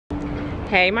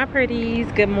Hey my pretties,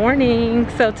 good morning.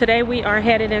 So today we are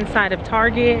headed inside of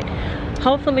Target.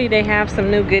 Hopefully they have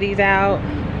some new goodies out.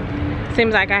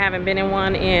 Seems like I haven't been in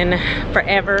one in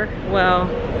forever. Well,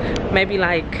 maybe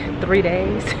like 3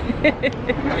 days.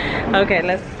 Okay,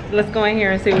 let's go in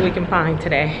here and see what we can find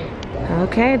today.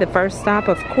 Okay, the first stop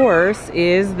of course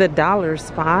is the dollar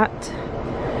spot.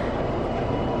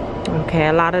 Okay,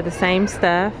 a lot of the same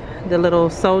stuff. The little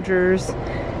soldiers.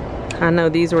 I know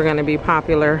these were gonna be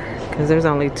popular because there's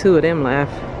only 2 of them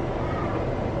left.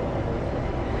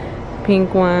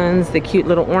 Pink ones, the cute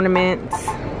little ornaments.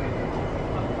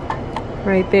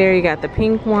 Right there, you got the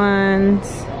pink ones,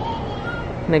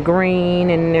 the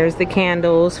green, and there's the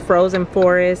candles. Frozen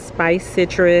forest, spice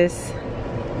citrus,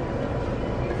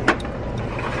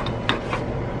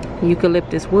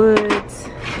 eucalyptus woods,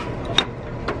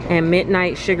 and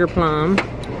midnight sugar plum.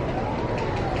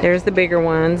 There's the bigger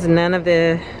ones. None of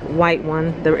the white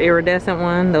one, the iridescent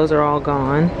one, those are all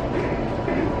gone.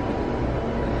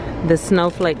 The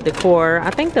snowflake decor.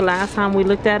 I think the last time we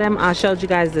looked at them, I showed you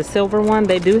guys the silver one.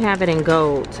 They do have it in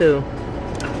gold too.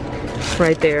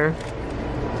 Right there.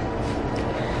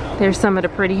 There's some of the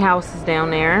pretty houses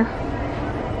down there.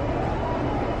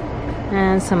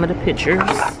 And some of the pictures.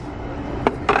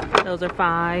 Those are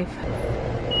 5.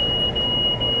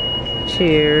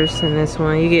 Cheers. And this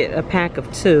one, you get a pack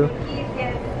of 2.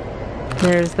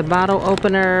 There's the bottle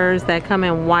openers that come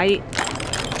in white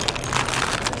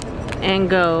and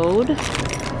gold.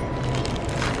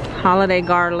 Holiday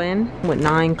garland with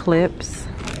 9 clips.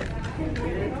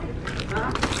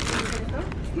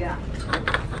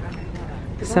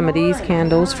 Some of these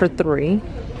candles for 3.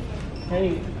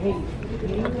 A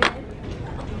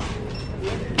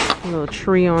little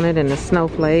tree on it and a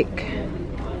snowflake.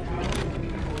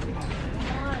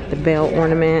 The bell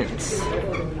ornaments.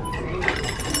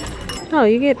 Oh,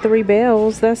 you get 3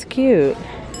 bells. That's cute.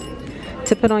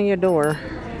 To put on your door.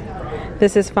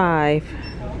 This is 5.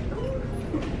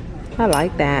 I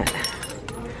like that.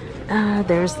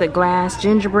 There's the glass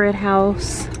gingerbread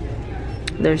house.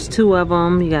 There's 2 of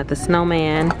them. You got the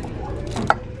snowman,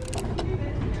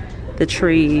 the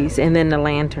trees, and then the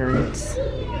lanterns.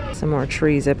 Some more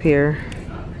trees up here.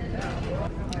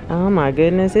 Oh my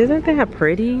goodness, isn't that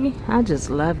pretty? I just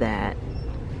love that.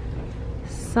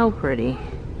 So pretty.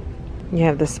 You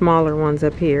have the smaller ones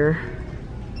up here.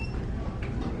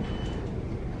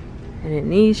 And then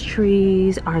these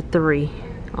trees are 3.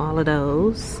 All of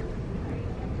those.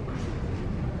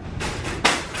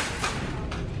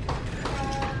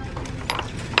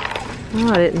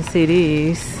 Oh, I didn't see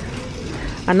these.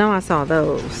 I know I saw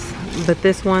those. But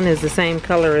this one is the same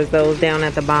color as those down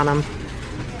at the bottom.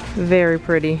 Very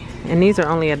pretty. And these are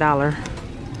only $1.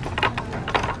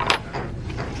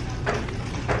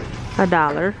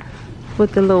 $1.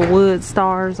 With the little wood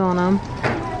stars on them.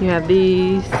 You have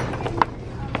these.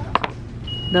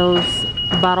 Those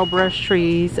bottle brush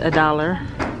trees, $1.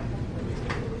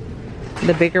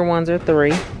 The bigger ones are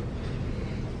 3.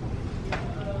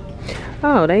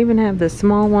 Oh, they even have the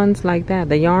small ones like that.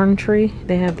 The yarn tree,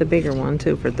 they have the bigger one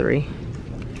too for 3.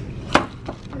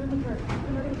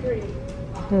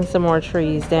 And some more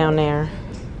trees down there.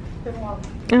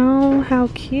 Oh, how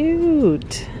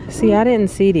cute. See, I didn't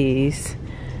see these.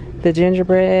 The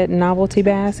gingerbread novelty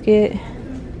basket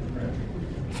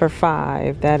for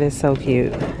 5. That is so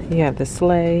cute. You have the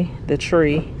sleigh, the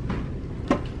tree.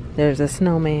 There's a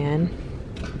snowman.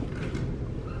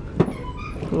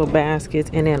 Little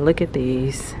baskets. And then look at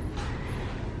these.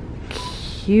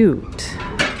 Cute.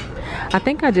 I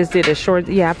think I just did a short,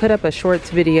 yeah, I put up a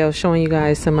shorts video showing you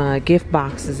guys some gift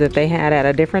boxes that they had at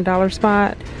a different dollar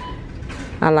spot.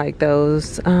 I like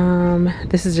those.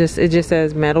 This is just, it just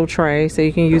says metal tray, so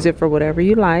you can use it for whatever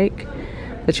you like.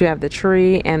 But you have the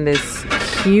tree and this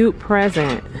cute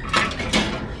present.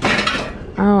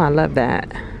 Oh, I love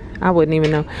that. I wouldn't even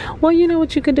know. Well, you know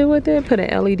what you could do with it? Put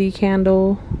an LED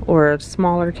candle or a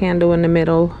smaller candle in the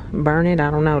middle. Burn it. I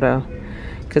don't know though.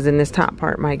 Because then this top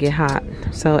part might get hot.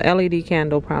 So LED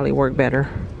candle probably work better.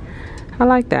 I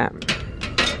like that.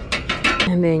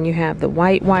 And then you have the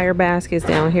white wire baskets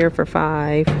down here for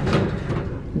 5.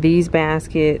 These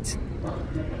baskets,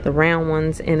 the round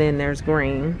ones, and then there's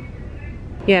green.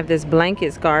 You have this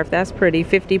blanket scarf. That's pretty.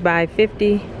 50 by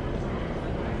 50.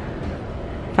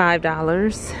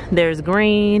 $5. There's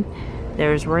green.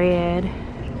 There's red.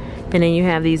 And then you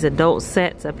have these adult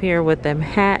sets up here with the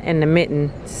hat and the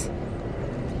mittens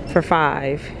for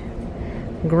 5.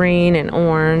 Green and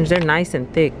orange. They're nice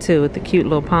and thick too with the cute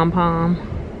little pom-pom.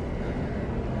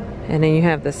 And then you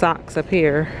have the socks up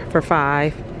here for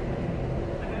 5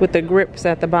 with the grips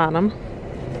at the bottom.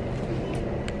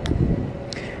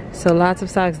 So lots of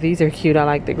socks. These are cute. I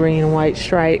like the green and white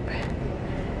stripe.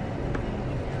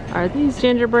 Are these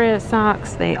gingerbread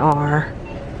socks? They are.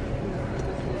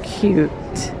 Cute.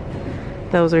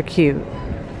 Those are cute.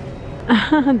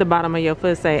 The bottom of your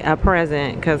foot say a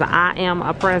present, because I am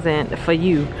a present for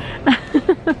you.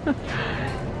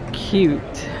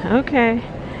 Cute. Okay.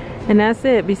 And that's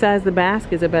it, besides the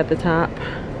baskets up at the top.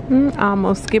 I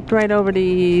almost skipped right over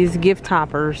these gift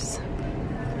toppers.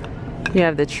 You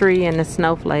have the tree and the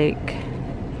snowflake.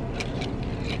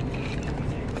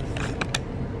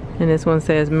 And this one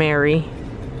says Mary.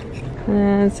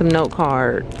 And some note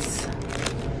cards.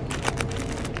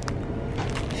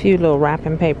 A few little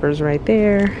wrapping papers right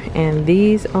there. And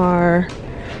these are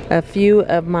a few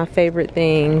of my favorite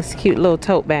things. Cute little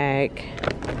tote bag.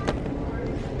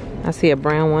 I see a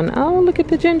brown one. Oh, look at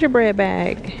the gingerbread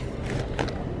bag.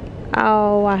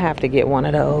 Oh, I have to get one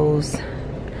of those.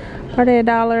 Are they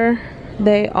 $1?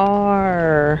 They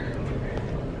are.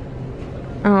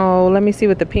 Oh, let me see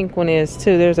what the pink one is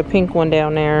too. There's a pink one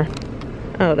down there.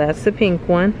 Oh, that's the pink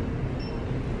one.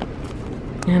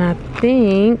 And I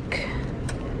think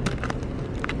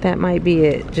that might be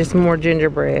it. Just more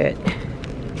gingerbread.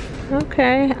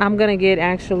 Okay, I'm gonna get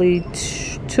actually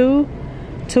two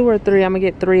or three. I'm gonna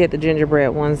get 3 at the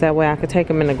gingerbread ones. That way I could take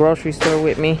them in the grocery store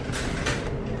with me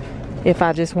if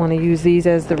I just want to use these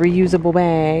as the reusable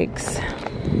bags.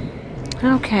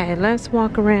 Okay, let's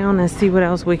walk around and see what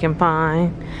else we can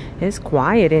find. It's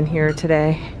quiet in here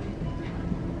today.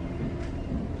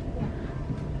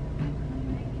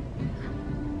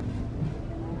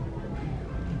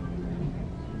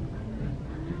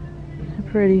 A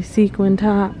pretty sequin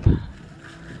top.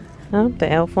 Oh,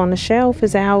 the elf on the shelf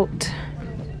is out.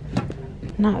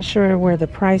 Not sure where the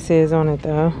price is on it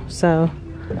though, so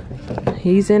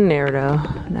he's in there though.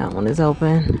 That one is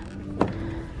open.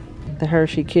 The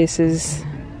Hershey Kisses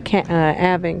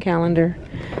advent calendar,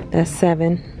 that's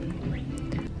 $7.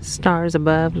 Stars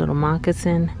above, little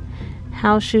moccasin.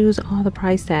 House shoes, all the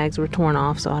price tags were torn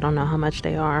off, so I don't know how much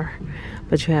they are,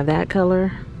 but you have that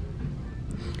color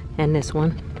and this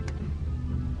one.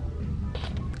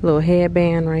 Little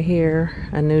headband right here,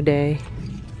 a new day.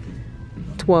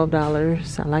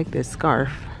 $12. I like this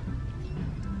scarf.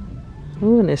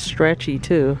 Ooh, and it's stretchy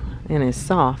too, and it's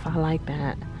soft. I like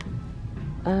that.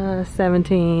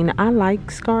 $17. I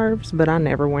like scarves, but I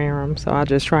never wear them, so I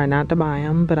just try not to buy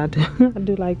them. But I do, I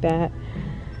do like that.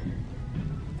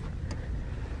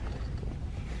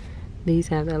 These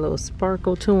have that little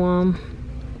sparkle to them.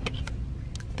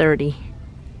 $30.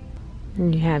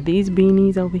 And you have these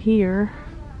beanies over here.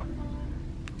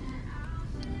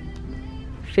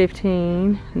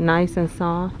 $15. Nice and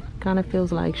soft. Kind of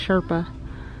feels like Sherpa.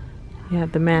 You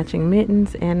have the matching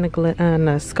mittens and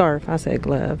the scarf. I said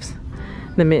gloves.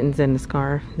 The mittens and the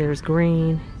scarf. There's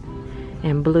green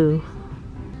and blue,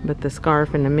 but the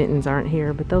scarf and the mittens aren't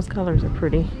here, but those colors are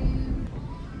pretty.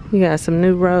 You got some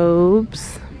new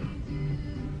robes.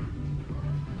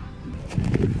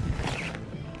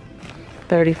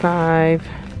 $35.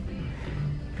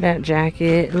 That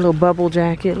jacket, a little bubble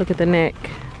jacket. Look at the neck.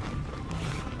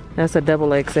 That's a double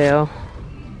XL.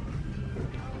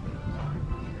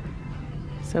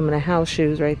 Some of the house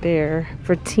shoes right there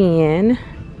for $10.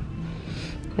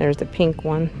 There's the pink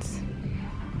ones.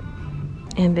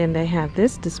 And then they have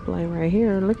this display right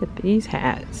here. Look at these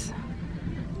hats.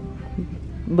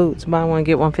 Boots, buy one,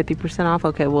 get one 50% off.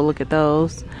 Okay, we'll look at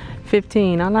those.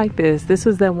 $15. I like this. This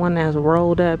is that one that's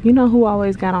rolled up. You know who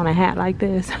always got on a hat like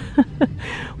this?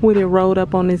 With it rolled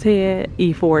up on his head?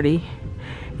 E40.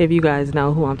 If you guys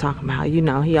know who I'm talking about, you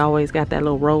know he always got that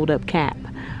little rolled up cap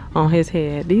on his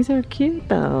head. These are cute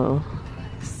though.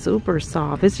 Super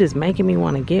soft. It's just making me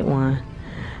want to get one,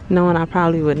 knowing I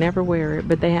probably would never wear it.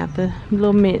 But they have the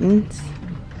little mittens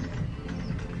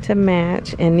to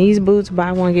match. And these boots,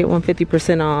 buy one get one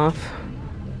 50% off.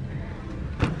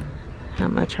 How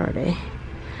much are they?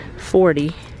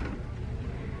 $40.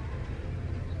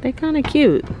 They're kind of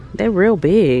cute. They're real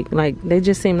big. Like, they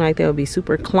just seem like they'll be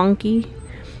super clunky,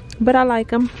 but I like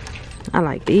them. I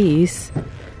like these.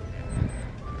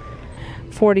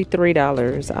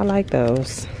 $43. I like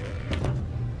those.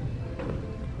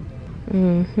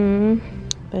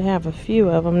 They have a few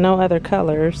of them, no other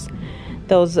colors.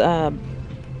 Those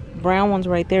brown ones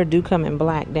right there do come in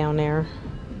black down there.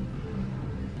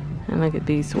 And look at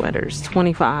these sweaters,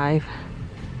 $25.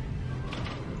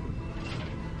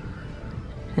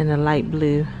 And a light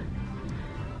blue.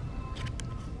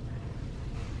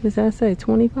 Does that say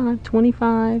 25?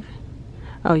 25?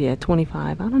 Oh yeah,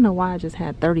 25. I don't know why I just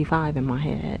had 35 in my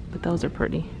head, but those are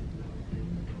pretty.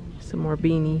 Some more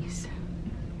beanies.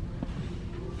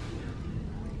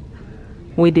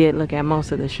 We did look at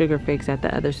most of the sugar fix at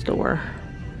the other store.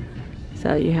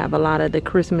 So you have a lot of the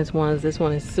Christmas ones. This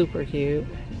one is super cute.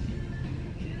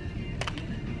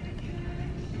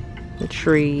 The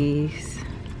trees.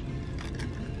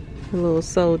 The little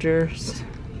soldiers.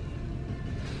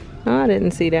 Oh, I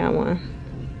didn't see that one.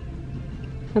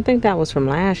 I think that was from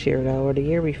last year though, or the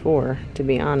year before, to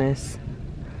be honest.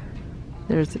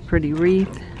 There's a pretty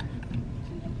wreath.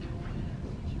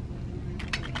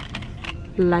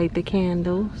 Light the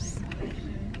candles.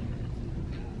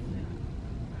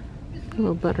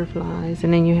 Little butterflies.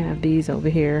 And then you have these over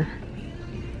here.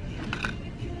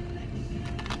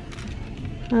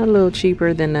 A little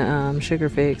cheaper than the sugar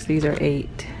fix. These are $8.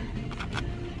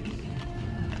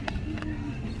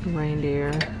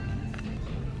 Reindeer.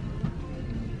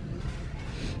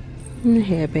 And the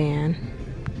headband.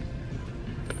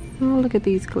 Oh, look at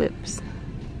these clips.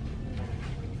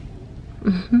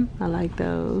 I like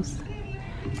those.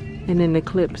 And then the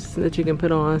clips that you can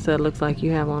put on so it looks like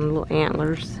you have on little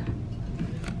antlers.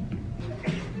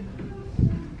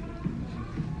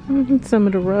 Some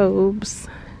of the robes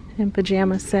and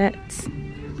pajama sets.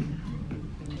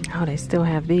 Oh, they still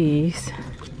have these.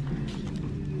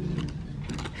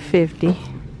 $50.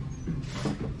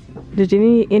 Did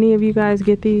any of you guys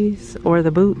get these? Or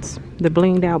the boots? The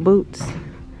blinged out boots?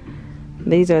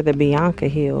 These are the Bianca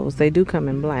heels. They do come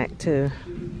in black too.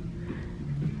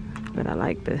 But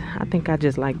I think I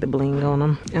just like the bling on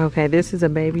them. Okay, this is a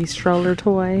baby stroller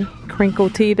toy. Crinkle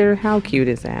teether. How cute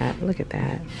is that? Look at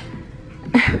that.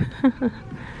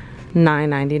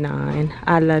 $9.99.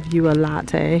 I love you a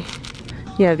latte.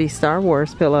 You have these Star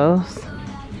Wars pillows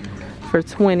for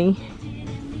 $20.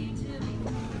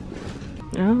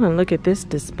 Oh, and look at this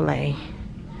display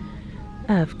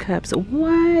of cups.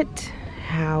 What?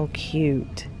 How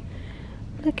cute.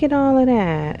 Look at all of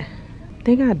that.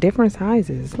 They got different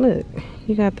sizes. Look,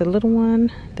 you got the little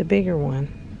one, the bigger one,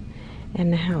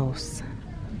 and the house.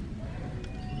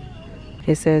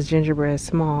 It says gingerbread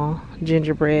small,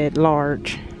 gingerbread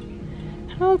large.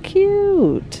 How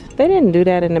cute. They didn't do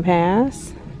that in the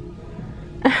past.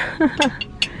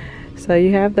 So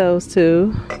you have those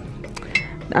two.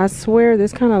 I swear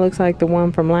this kind of looks like the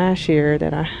one from last year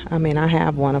that I mean, I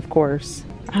have one, of course.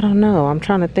 I don't know. I'm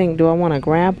trying to think, do I want to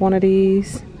grab one of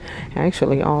these?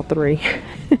 Actually, all three.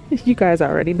 You guys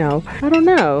already know. I don't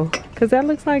know, because that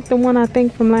looks like the one I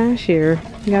think from last year.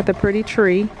 You got the pretty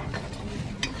tree.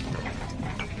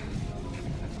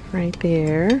 Right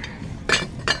there.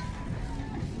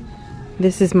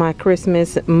 This is my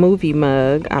Christmas movie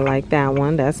mug. I like that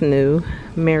one. That's new.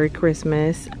 Merry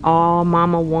Christmas. All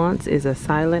Mama Wants is a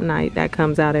Silent Night. That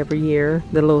comes out every year.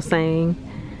 The little saying.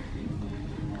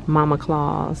 Mama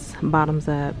Claus. Bottoms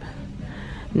up.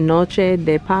 Noche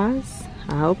de Paz.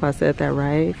 I hope I said that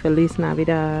right. Feliz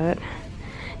Navidad.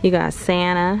 You got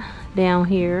Santa down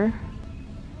here.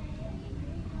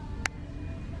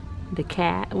 The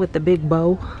cat with the big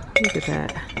bow. Look at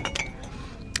that.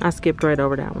 I skipped right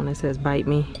over that one. It says bite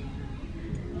me.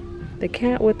 The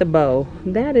cat with the bow.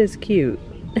 That is cute.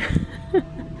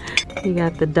 You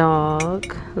got the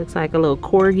dog. Looks like a little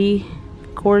corgi.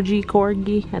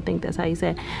 Corgi. I think that's how you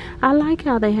say it. I like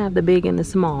how they have the big and the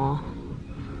small.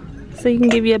 So you can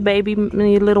give your baby,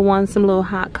 your little one, some little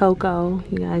hot cocoa.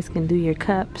 You guys can do your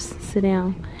cups. Sit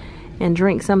down and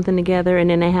drink something together. And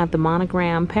then they have the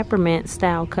monogram peppermint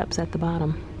style cups at the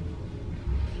bottom.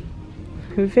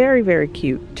 Very, very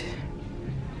cute.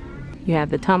 You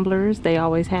have the tumblers they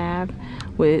always have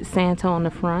with Santa on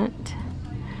the front.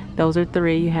 Those are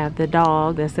 3. You have the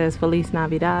dog that says Feliz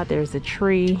Navidad. There's a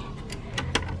tree.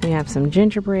 You have some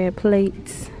gingerbread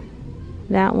plates.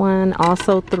 That one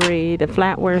also 3. The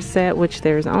flatware set, which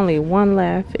there's only one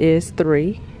left, is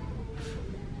 3.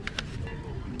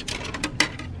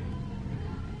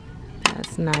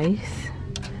 That's nice.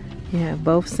 You have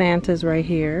both Santas right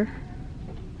here.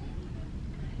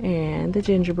 And the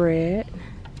gingerbread.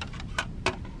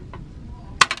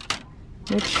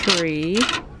 The tree.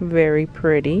 Very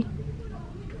pretty.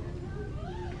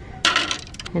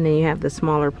 And then you have the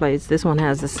smaller plates. This one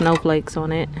has the snowflakes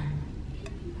on it.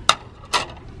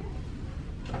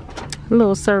 A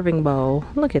little serving bowl.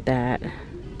 Look at that.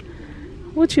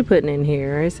 What you putting in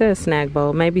here? It says snack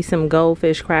bowl. Maybe some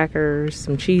goldfish crackers,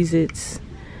 some Cheez-Its,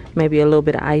 maybe a little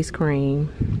bit of ice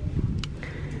cream.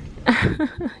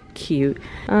 Cute.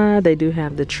 They do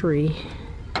have the tree.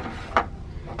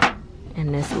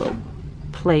 And this little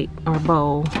plate or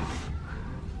bowl.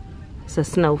 It's a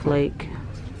snowflake.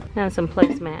 And some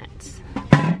placemats.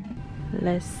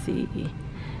 Let's see.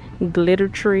 Glitter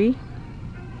tree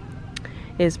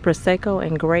is Prosecco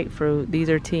and grapefruit. These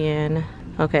are 10.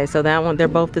 Okay, so that one, they're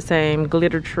both the same.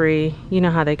 Glitter tree. You know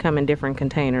how they come in different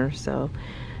containers. So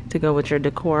to go with your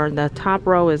decor, the top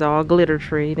row is all glitter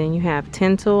tree. Then you have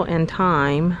tinsel and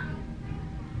thyme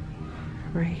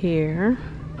right here.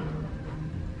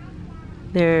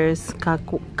 There's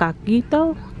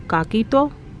caquito.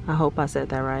 I hope I said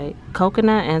that right.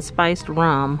 Coconut and spiced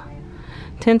rum.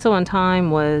 Tinsel and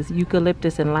thyme was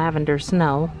eucalyptus and lavender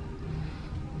snow.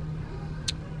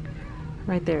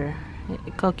 Right there.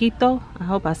 Coquito. I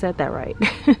hope I said that right.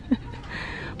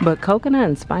 But coconut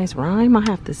and spiced rum,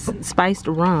 spiced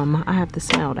rum, I have to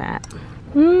smell that.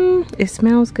 It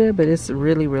smells good, but it's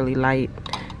really, really light.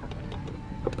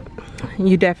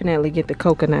 You definitely get the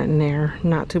coconut in there,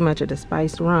 not too much of the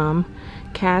spiced rum.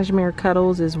 Cashmere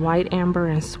Cuddles is white, amber,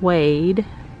 and suede.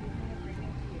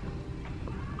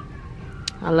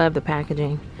 I love the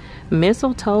packaging.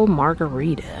 Mistletoe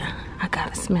Margarita. I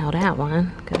gotta smell that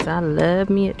one because I love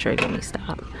me a trigger me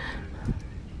stop.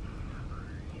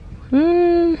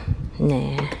 Nah.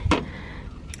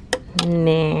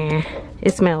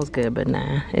 It smells good, but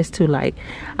nah, it's too light.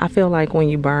 I feel like when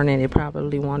you burn it, it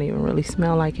probably won't even really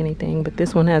smell like anything. But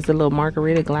this one has the little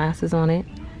margarita glasses on it.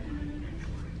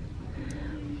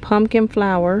 Pumpkin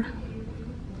flower,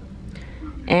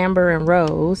 amber and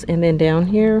rose, and then down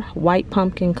here, white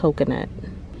pumpkin coconut.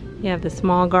 You have the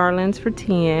small garlands for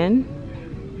 10.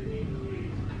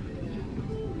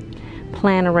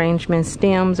 Plant arrangement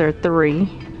stems are 3.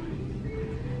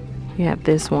 You have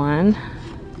this one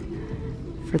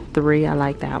for 3. I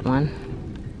like that one.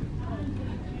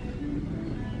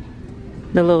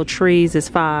 The little trees is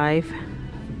 5.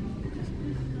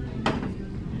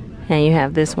 And you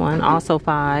have this one, also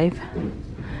 5.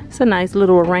 It's a nice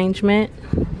little arrangement.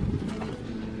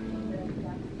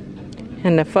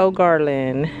 And the faux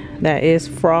garland that is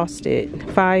frosted,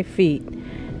 5 feet,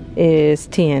 is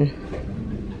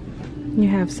 10. You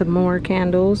have some more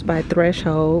candles by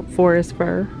Threshold, Forest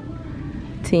Fir,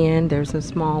 10. There's some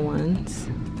small ones.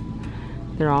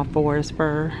 They're all Forest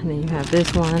Fir. And then you have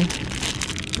this one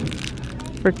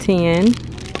for 10.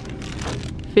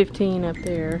 15 up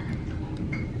there.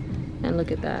 And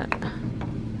look at that.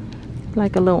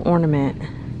 Like a little ornament.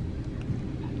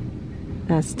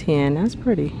 That's 10. That's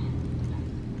pretty.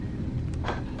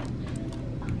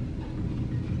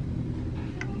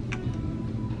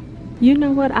 You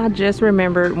know what? I just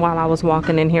remembered while I was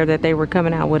walking in here that they were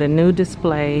coming out with a new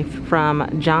display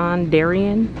from John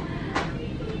Darien.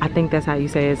 I think that's how you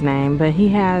say his name. But he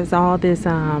has all this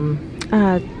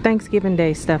Thanksgiving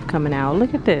Day stuff coming out.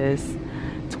 Look at this.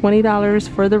 $20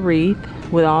 for the wreath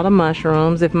with all the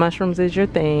mushrooms, if mushrooms is your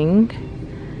thing.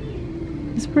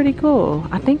 It's pretty cool.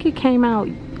 I think it came out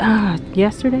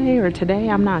yesterday or today.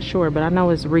 I'm not sure, but I know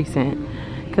it's recent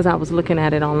because I was looking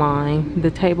at it online.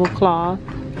 The tablecloth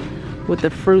with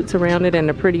the fruits around it and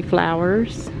the pretty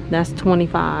flowers, that's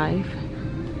 25.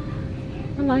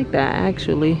 I like that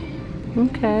actually.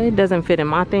 Okay, it doesn't fit in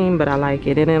my theme, but I like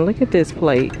it. And then look at this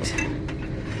plate,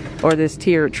 or this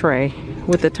tiered tray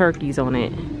with the turkeys on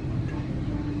it.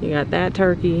 You got that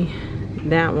turkey,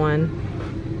 that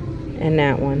one, and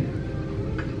that one.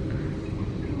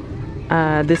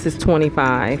 This is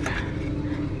 25.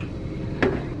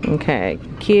 Okay,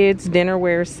 kids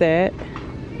dinnerware set.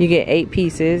 You get 8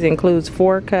 pieces, includes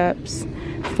 4 cups,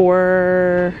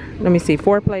 4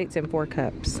 plates and 4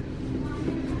 cups.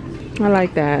 I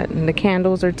like that. And the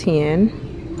candles are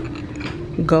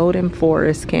 10. Golden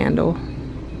Forest candle.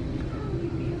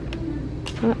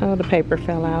 Uh-oh, the paper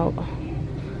fell out.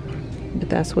 But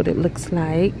that's what it looks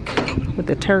like with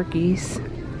the turkeys.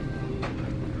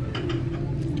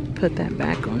 Put that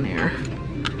back on there.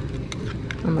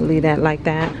 I'm gonna leave that like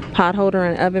that. Pot holder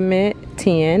and oven mitt,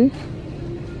 10.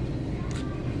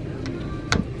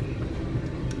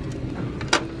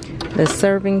 The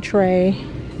serving tray,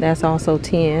 that's also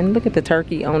 10. Look at the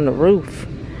turkey on the roof.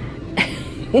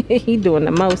 He doing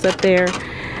the most up there.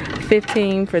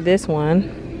 15 for this one.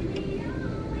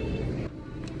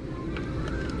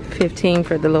 15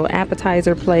 for the little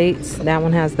appetizer plates. That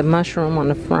one has the mushroom on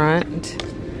the front.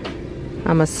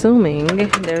 I'm assuming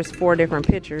there's 4 different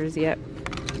pictures. Yep.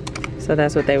 So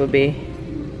that's what they would be.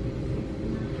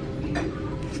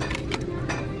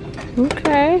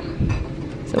 Okay.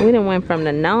 So we done went from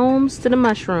the gnomes to the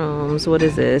mushrooms. What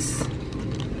is this?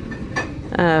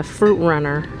 Fruit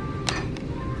runner.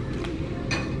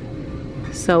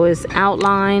 So it's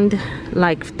outlined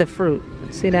like the fruit.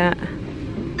 See that?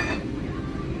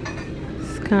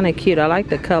 It's kind of cute. I like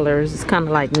the colors. It's kind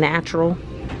of like natural.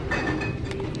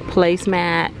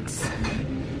 Placemats.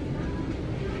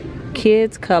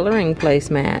 Kids coloring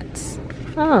placemats.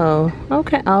 Oh,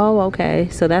 okay. Oh, okay.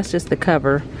 So that's just the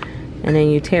cover. And then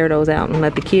you tear those out and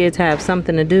let the kids have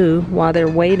something to do while they're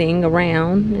waiting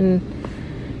around and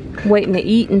waiting to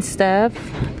eat and stuff.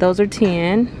 Those are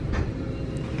 10.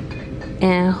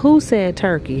 And who said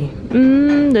turkey?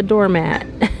 The doormat.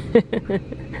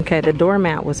 Okay, the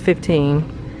doormat was 15.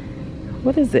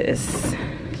 What is this?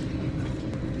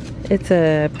 It's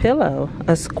a pillow,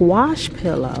 a squash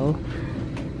pillow.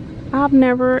 I've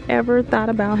never ever thought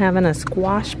about having a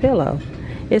squash pillow.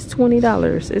 It's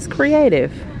 $20. It's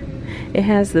creative. It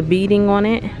has the beading on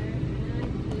it.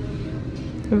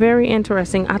 Very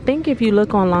interesting. I think if you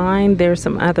look online, there's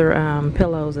some other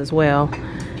pillows as well.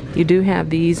 You do have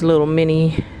these little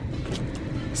mini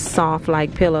soft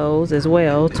like pillows as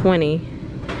well. 20.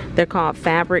 They're called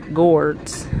fabric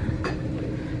gourds.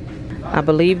 I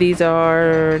believe these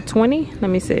are 20. Let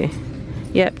me see.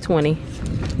 Yep, 20.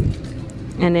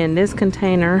 And then this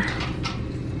container,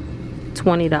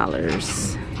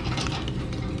 $20.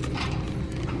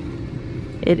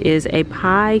 It is a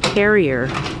pie carrier.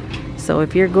 So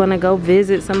if you're gonna go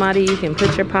visit somebody, you can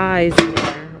put your pies in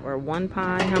there. Or one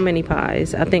pie. How many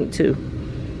pies? I think 2.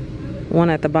 One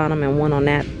at the bottom and one on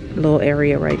that little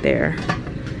area right there.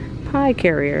 Pie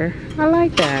carrier. I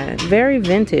like that. Very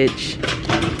vintage.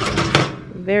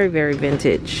 Very, very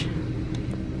vintage.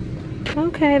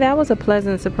 Okay, that was a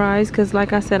pleasant surprise because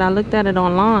like I said, I looked at it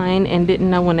online and didn't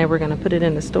know when they were going to put it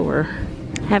in the store.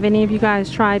 Have any of you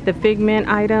guys tried the Figment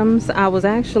items? I was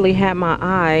actually had my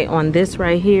eye on this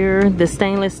right here, the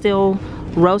stainless steel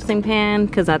roasting pan,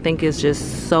 because I think it's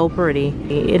just so pretty.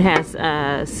 It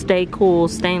has stay cool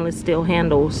stainless steel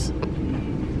handles.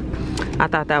 I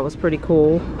thought that was pretty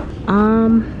cool.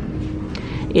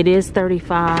 It is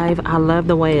 $35. I love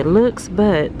the way it looks,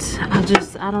 but I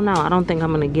don't know. I don't think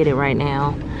I'm gonna get it right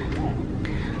now.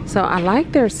 So I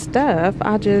like their stuff.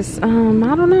 I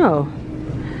don't know.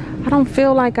 I don't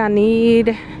feel like I need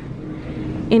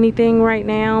anything right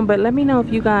now, but let me know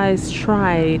if you guys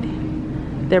tried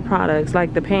their products,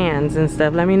 like the pans and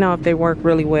stuff. Let me know if they work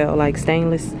really well, like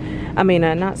stainless. I mean,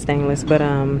 not stainless, but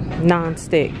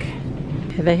non-stick.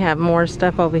 They have more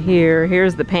stuff over here.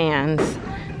 Here's the pans.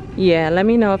 Yeah, let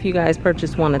me know if you guys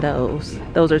purchased one of those.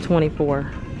 Those are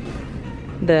 24.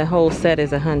 The whole set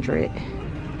is 100.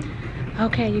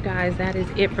 Okay, you guys, that is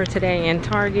it for today in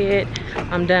Target.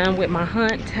 I'm done with my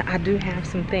hunt. I do have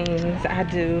some things.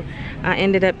 I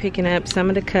ended up picking up some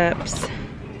of the cups,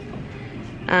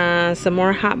 some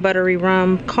more hot buttery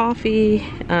rum coffee,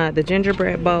 the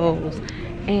gingerbread bowls,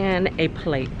 and a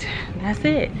plate. That's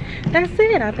it. That's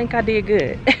it. I think I did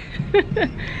good.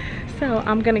 So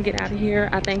I'm gonna get out of here.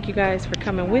 I thank you guys for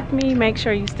coming with me. Make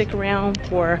sure you stick around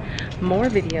for more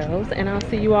videos, and I'll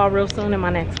see you all real soon in my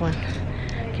next one.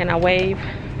 Can I wave?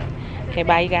 Okay,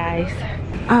 bye you guys.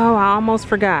 Oh, I almost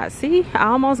forgot. See, I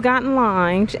almost got in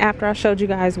line after I showed you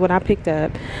guys what I picked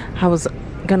up. I was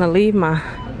gonna leave my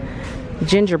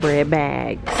gingerbread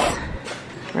bags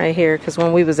right here because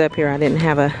when we was up here I didn't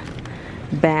have a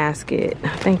basket.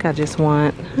 I think I just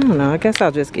want, I don't know, I guess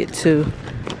I'll just get 2.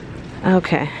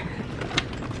 Okay,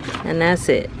 and that's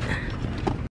it.